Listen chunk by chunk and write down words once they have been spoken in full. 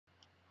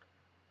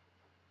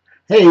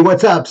Hey,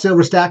 what's up,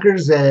 Silver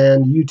Stackers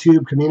and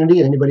YouTube community,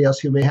 and anybody else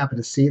who may happen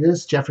to see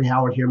this? Jeffrey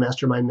Howard here,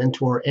 Mastermind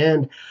Mentor,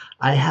 and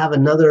I have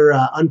another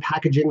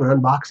unpackaging or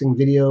unboxing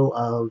video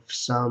of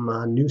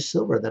some new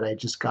silver that I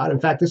just got. In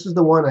fact, this is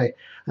the one I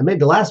made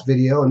the last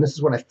video, and this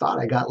is what I thought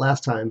I got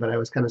last time, but I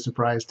was kind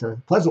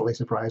of pleasantly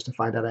surprised to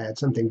find out I had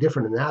something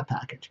different in that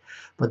package.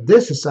 But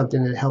this is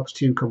something that helps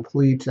to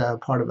complete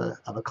part of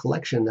a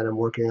collection that I'm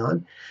working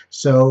on.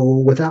 So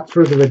without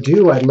further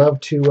ado, I'd love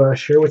to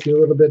share with you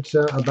a little bit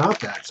about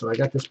that. So I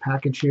got this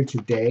package here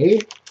today,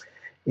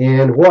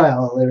 and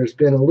while there's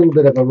been a little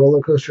bit of a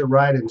roller coaster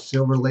ride in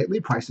silver lately,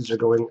 prices are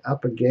going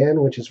up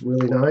again, which is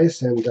really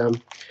nice. And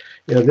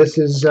you know, this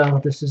is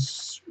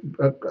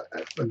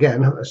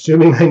again,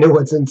 assuming I know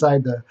what's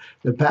inside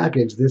the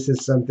package, this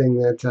is something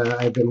that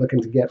I've been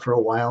looking to get for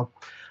a while.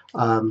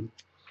 I'm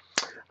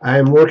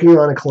working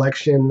on a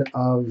collection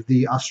of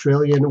the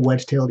Australian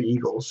wedge-tailed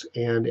eagles,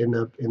 and in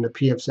the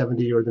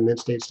PF70 or the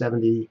mid-state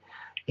 70,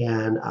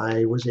 and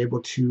I was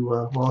able to,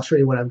 well, I'll show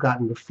you what I've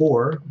gotten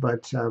before,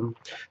 but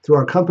through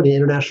our company,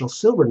 International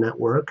Silver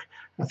Network,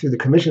 through the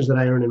commissions that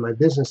I earn in my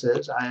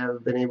businesses, I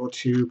have been able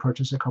to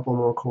purchase a couple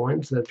more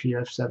coins, the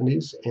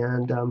PF70s,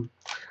 and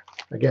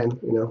again,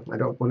 you know, I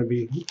don't want to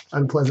be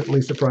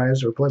unpleasantly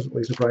surprised or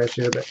pleasantly surprised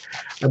here, but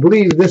I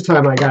believe this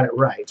time I got it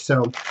right.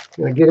 So I'm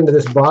going to get into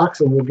this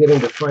box and we'll get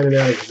into finding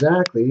out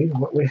exactly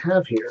what we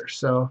have here.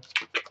 So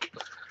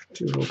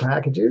two little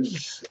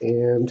packages,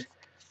 and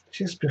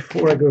just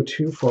before I go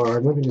too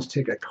far, let me just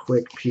take a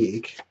quick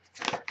peek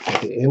at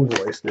the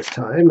invoice this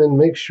time and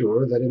make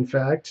sure that, in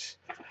fact,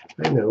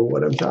 I know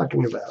what I'm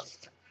talking about.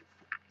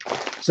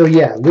 So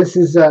yeah, this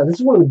is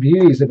one of the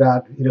beauties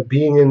about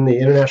being in the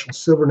International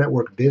Silver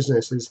Network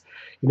business is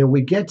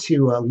we get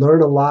to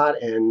learn a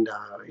lot and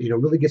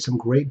really get some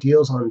great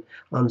deals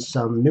on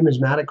some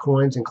numismatic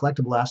coins and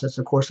collectible assets,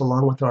 of course,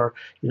 along with our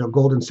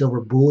gold and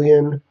silver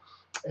bullion,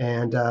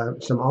 and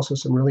also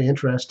some really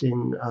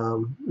interesting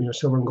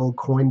silver and gold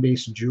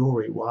coin-based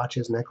jewelry,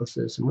 watches,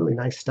 necklaces, some really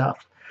nice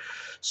stuff.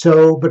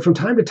 So, but from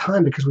time to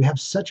time, because we have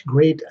such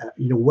great,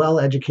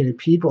 well-educated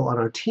people on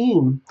our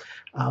team,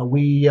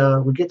 we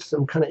get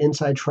some kind of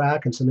inside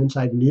track and some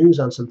inside news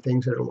on some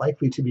things that are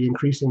likely to be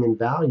increasing in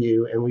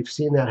value, and we've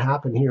seen that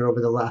happen here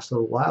over the last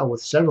little while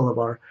with several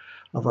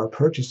of our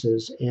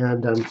purchases.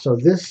 And so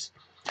this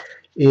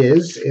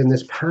is in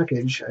this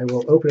package. I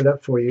will open it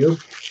up for you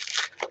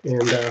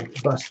and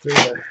bust through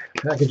the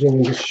packaging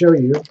and just show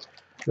you.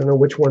 I don't know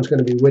which one's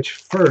going to be which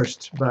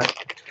first, but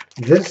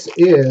this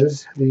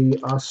is the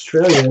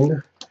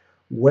Australian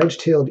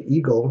wedge-tailed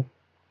eagle,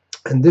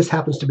 and this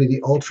happens to be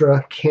the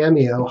Ultra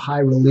Cameo High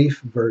Relief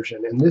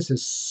version, and this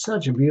is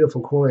such a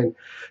beautiful coin.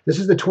 This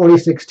is the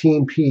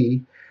 2016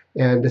 P,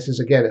 and this is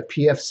again a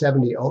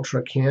PF70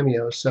 Ultra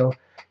Cameo, so you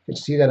can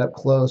see that up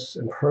close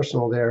and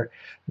personal there.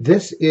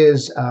 This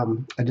is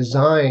a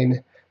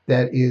design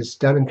that is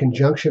done in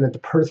conjunction at the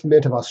Perth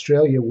Mint of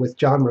Australia with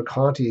John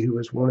Mercanti, who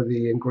is one of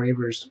the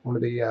engravers, one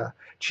of the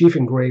chief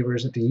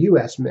engravers at the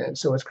U.S. Mint.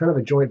 So it's kind of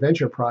a joint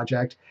venture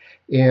project,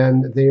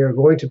 and they are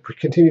going to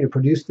continue to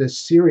produce this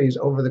series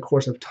over the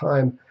course of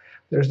time.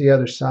 There's the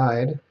other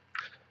side,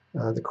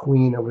 the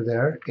Queen over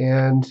there,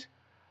 and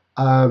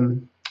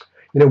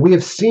we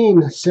have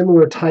seen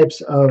similar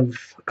types of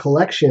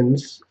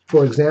collections.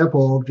 For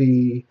example,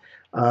 the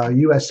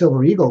U.S.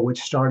 Silver Eagle,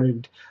 which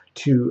started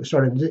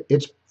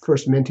its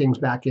first mintings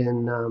back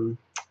in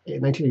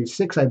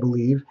 1986, I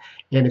believe.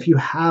 And if you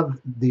have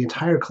the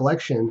entire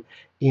collection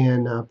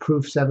in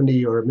Proof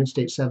 70 or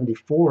Mid-State 70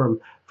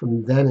 form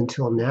from then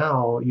until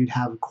now, you'd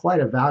have quite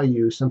a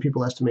value. Some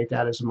people estimate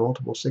that as a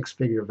multiple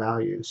six-figure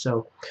value.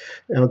 So,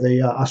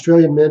 the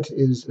Australian Mint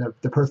is,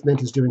 the Perth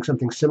Mint is doing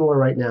something similar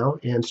right now,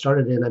 and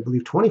started in, I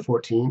believe,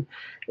 2014,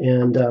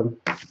 and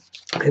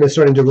it's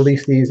starting to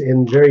release these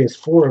in various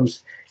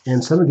forms.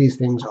 And some of these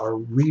things are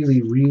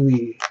really,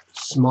 really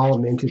small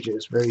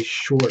mintages, very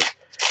short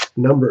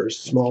numbers,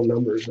 small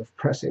numbers of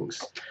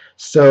pressings.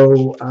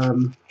 So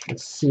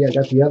let's see, I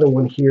got the other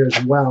one here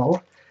as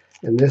well,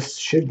 and this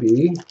should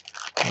be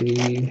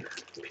the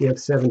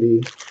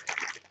PF70,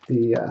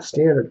 the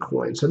standard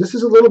coin. So this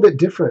is a little bit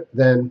different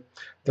than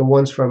the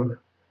ones from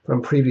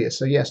previous.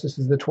 So yes, this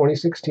is the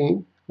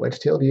 2016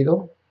 wedge-tailed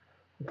eagle.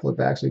 I'll pull it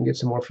back so you can get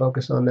some more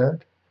focus on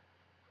that.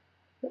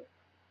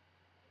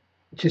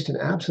 Just an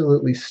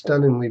absolutely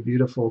stunningly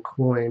beautiful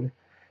coin.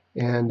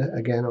 And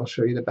again, I'll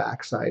show you the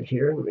back side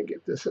here. Let me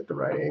get this at the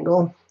right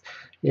angle.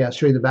 Yeah, I'll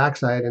show you the back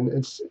side, and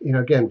it's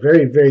again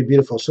very, very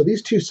beautiful. So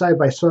these two side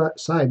by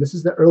side, this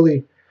is the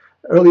early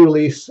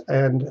release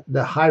and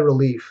the high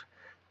relief,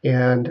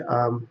 and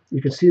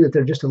you can see that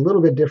they're just a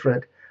little bit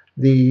different.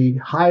 The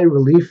high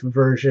relief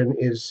version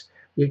is,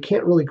 you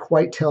can't really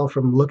quite tell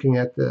from looking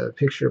at the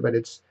picture, but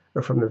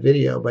or from the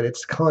video, but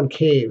it's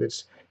concave.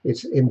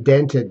 It's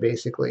indented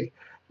basically.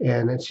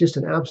 And it's just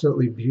an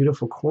absolutely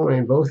beautiful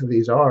coin. Both of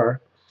these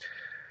are.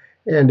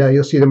 And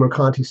you'll see the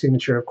Mercanti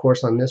signature, of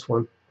course, on this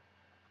one.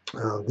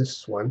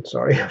 This one,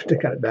 sorry, I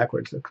got it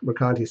backwards. The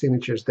Mercanti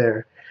signature is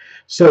there.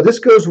 So this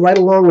goes right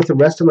along with the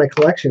rest of my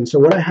collection. So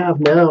what I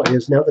have now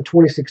is the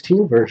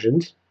 2016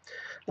 versions.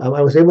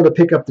 I was able to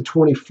pick up the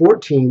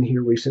 2014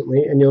 here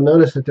recently, and you'll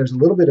notice that there's a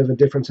little bit of a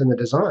difference in the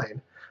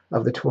design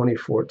of the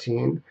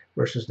 2014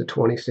 versus the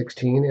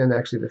 2016, and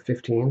actually the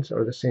 15s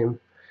are the same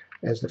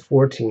as the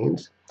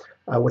 14s,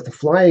 with the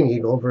flying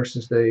eagle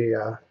versus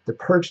the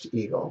perched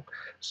eagle.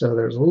 So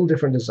there's a little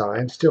different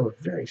design, still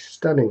a very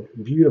stunning,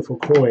 beautiful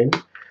coin.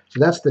 So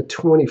that's the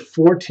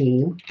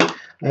 2014.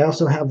 I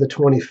also have the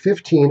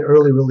 2015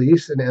 early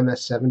release in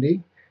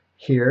MS70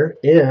 here,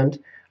 and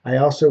I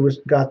also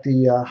got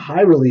the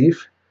high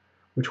relief,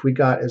 which we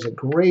got as a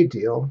great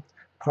deal,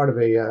 part of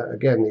a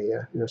again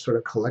the sort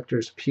of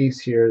collector's piece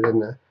here in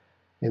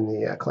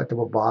the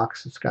collectible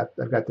box.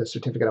 I've got the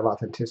certificate of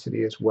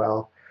authenticity as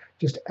well.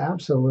 Just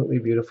absolutely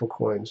beautiful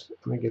coins.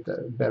 Let me get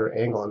the better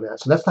angle on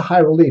that. So that's the high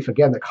relief,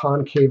 again the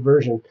concave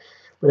version.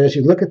 But as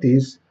you look at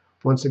these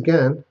once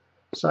again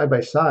side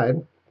by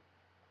side,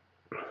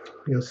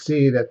 you'll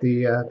see that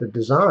the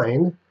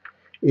design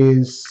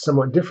is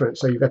somewhat different.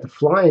 So you've got the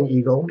flying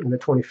eagle in the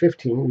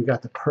 2015, you've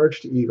got the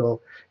perched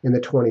eagle in the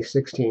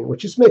 2016,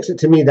 which just makes it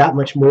to me that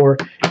much more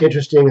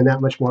interesting and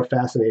that much more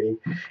fascinating.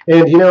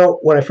 And you know,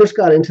 when I first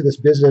got into this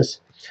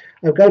business,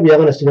 I've got to be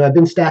honest, you know, I've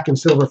been stacking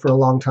silver for a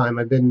long time.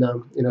 I've been,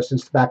 you know,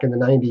 since back in the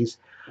 90s,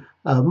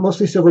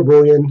 mostly silver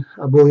bullion,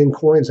 bullion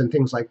coins and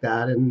things like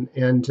that. And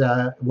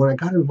when I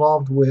got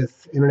involved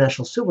with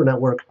International Silver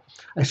Network,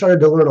 I started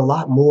to learn a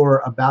lot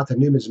more about the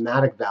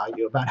numismatic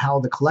value, about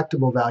how the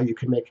collectible value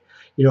can make,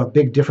 you know, a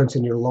big difference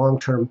in your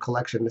long-term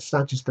collection. It's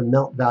not just the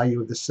melt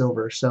value of the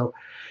silver. So,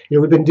 you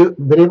know, we've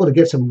been able to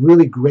get some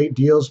really great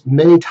deals.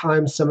 Many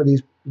times, some of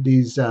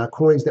these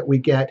coins that we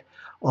get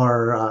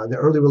are the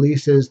early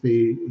releases,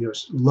 the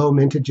low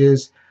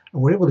mintages.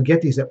 And we're able to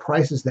get these at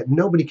prices that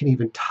nobody can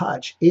even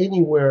touch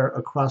anywhere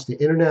across the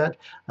internet,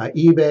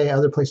 eBay,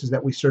 other places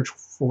that we search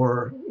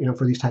for, you know,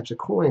 for these types of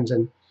coins.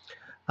 And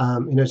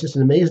you know, it's just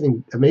an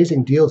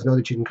amazing deal to know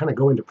that you can kind of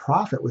go into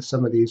profit with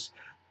some of these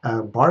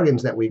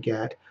bargains that we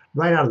get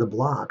right out of the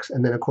blocks.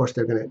 And then, of course,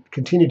 they're going to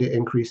continue to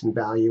increase in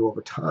value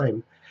over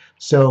time.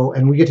 So,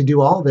 and we get to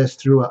do all this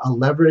through a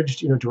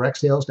leveraged, you know, direct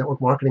sales, network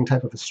marketing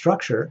type of a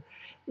structure.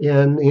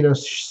 And, you know,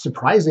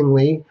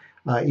 surprisingly,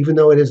 even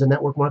though it is a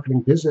network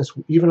marketing business,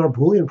 even our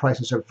bullion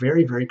prices are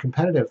very, very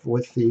competitive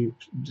with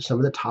some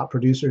of the top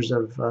producers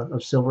of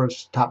silver,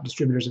 top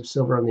distributors of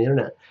silver on the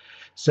internet.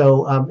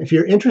 So if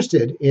you're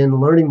interested in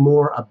learning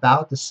more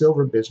about the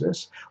silver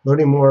business,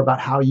 learning more about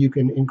how you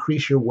can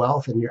increase your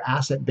wealth and your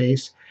asset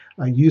base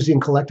using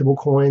collectible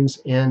coins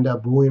and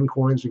bullion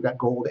coins, we've got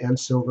gold and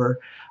silver.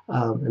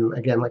 And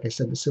again, like I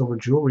said, the silver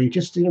jewelry,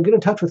 just, you know, get in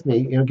touch with me.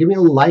 You know, give me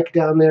a like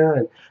down there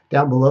and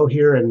down below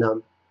here, and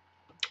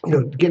you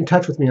know, get in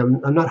touch with me.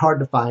 I'm not hard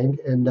to find,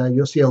 and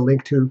you'll see a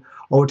link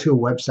over to a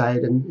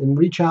website, and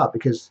reach out,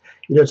 because,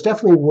 you know, it's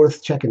definitely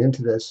worth checking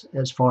into this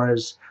as far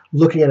as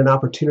looking at an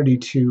opportunity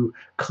to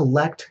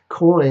collect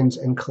coins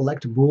and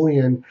collect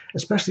bullion,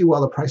 especially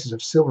while the prices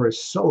of silver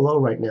is so low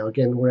right now.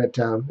 Again, we're at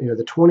you know,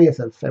 the 20th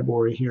of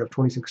February here of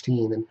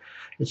 2016, and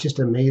it's just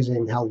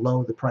amazing how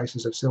low the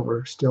prices of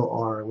silver still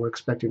are, and we're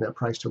expecting that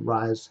price to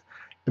rise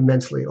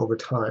immensely over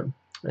time.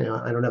 You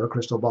know, I don't have a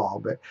crystal ball,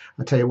 but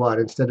I'll tell you what,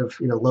 instead of,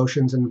 you know,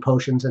 lotions and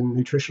potions and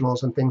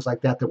nutritionals and things like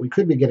that that we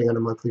could be getting on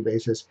a monthly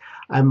basis,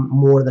 I'm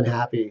more than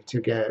happy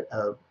to get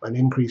an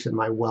increase in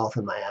my wealth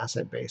and my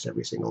asset base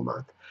every single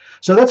month.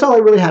 So that's all I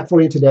really had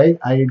for you today.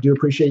 I do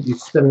appreciate you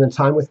spending the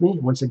time with me.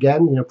 Once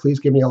again, you know, please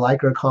give me a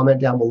like or a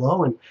comment down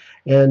below,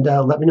 and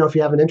let me know if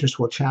you have an interest.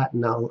 We'll chat,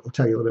 and I'll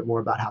tell you a little bit more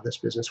about how this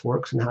business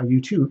works and how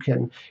you too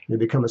can, you know,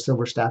 become a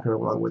silver stacker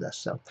along with us.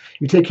 So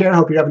you take care.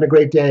 Hope you're having a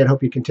great day, and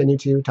hope you continue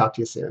to. Talk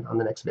to you soon on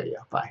the next video.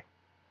 Bye.